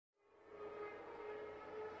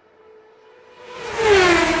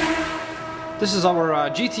This is our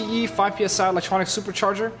GTE 5 PSI electronic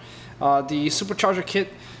supercharger. The supercharger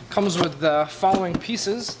kit comes with the following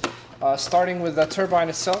pieces, starting with the turbine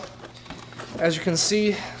itself. As you can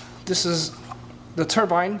see, this is the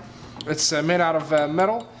turbine. It's made out of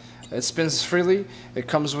metal. It spins freely. It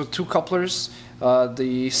comes with two couplers.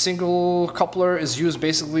 The single coupler is used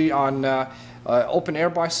basically on open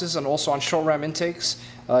air biases and also on short ram intakes.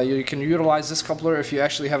 You can utilize this coupler if you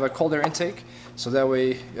actually have a cold air intake, so that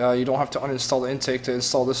way you don't have to uninstall the intake to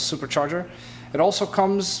install this supercharger. It also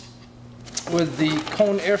comes with the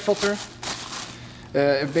cone air filter.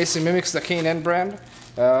 It basically mimics the K&N brand,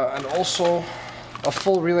 and also a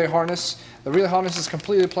full relay harness. The relay harness is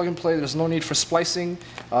completely plug and play. There's no need for splicing,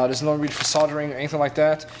 there's no need for soldering or anything like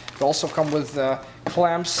that. They also come with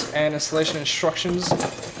clamps and installation instructions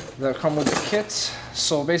that come with the kit.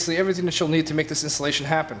 So basically everything that you'll need to make this installation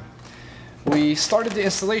happen. We started the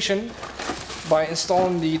installation by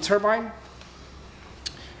installing the turbine.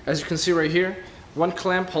 As you can see right here, one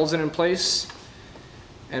clamp holds it in place,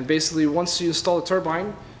 and basically once you install the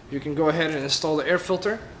turbine, you can go ahead and install the air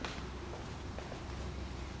filter.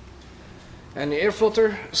 And the air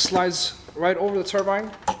filter slides right over the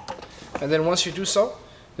turbine, and then once you do so,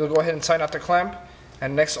 you'll go ahead and tighten out the clamp,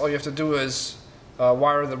 and next all you have to do is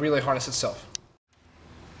wire the relay harness itself.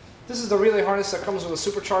 This is the relay harness that comes with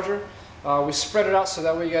a supercharger. We spread it out so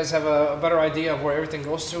that way you guys have a better idea of where everything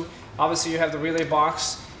goes to. Obviously you have the relay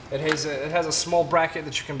box. It has a small bracket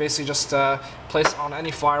that you can basically just place on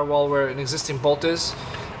any firewall where an existing bolt is.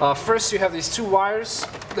 First you have these two wires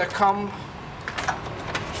that come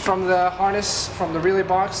from the harness, from the relay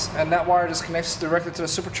box, and that wire just connects directly to the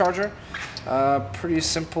supercharger. Pretty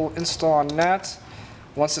simple install on that.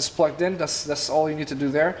 Once it's plugged in, that's all you need to do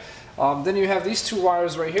there. Then you have these two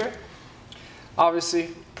wires right here. Obviously,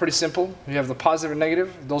 pretty simple. You have the positive and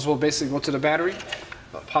negative. Those will basically go to the battery.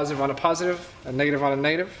 Positive on a positive, and negative on a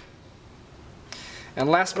negative. And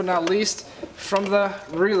last but not least, from the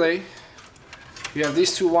relay, you have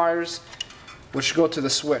these two wires which go to the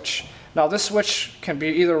switch. Now this switch can be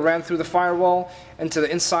either ran through the firewall into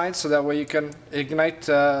the inside, so that way you can ignite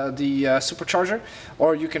the supercharger,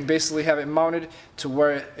 or you can basically have it mounted to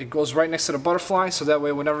where it goes right next to the butterfly, so that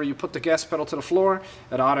way whenever you put the gas pedal to the floor,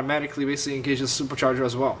 it automatically basically engages the supercharger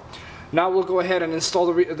as well. Now we'll go ahead and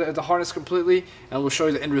install the harness completely, and we'll show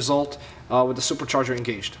you the end result with the supercharger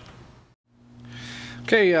engaged.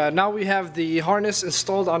 Okay, now we have the harness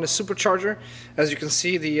installed on the supercharger. As you can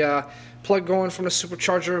see, the plug going from the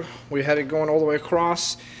supercharger, we had it going all the way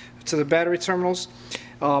across to the battery terminals.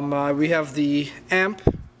 We have the amp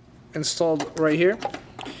installed right here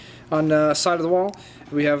on the side of the wall.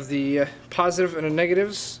 We have the positive and the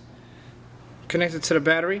negatives connected to the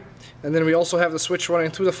battery, and then we also have the switch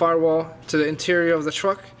running through the firewall to the interior of the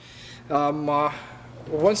truck.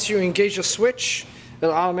 Once you engage the switch,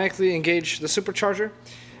 it'll automatically engage the supercharger.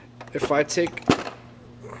 If I take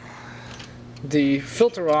the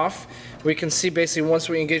filter off, we can see basically once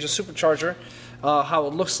we engage the supercharger how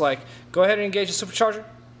it looks like. Go ahead and engage the supercharger.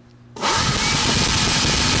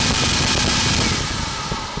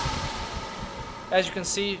 As you can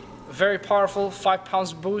see, very powerful, 5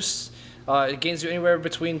 pounds boost. It gains you anywhere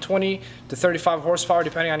between 20 to 35 horsepower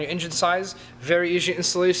depending on your engine size. Very easy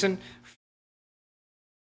installation.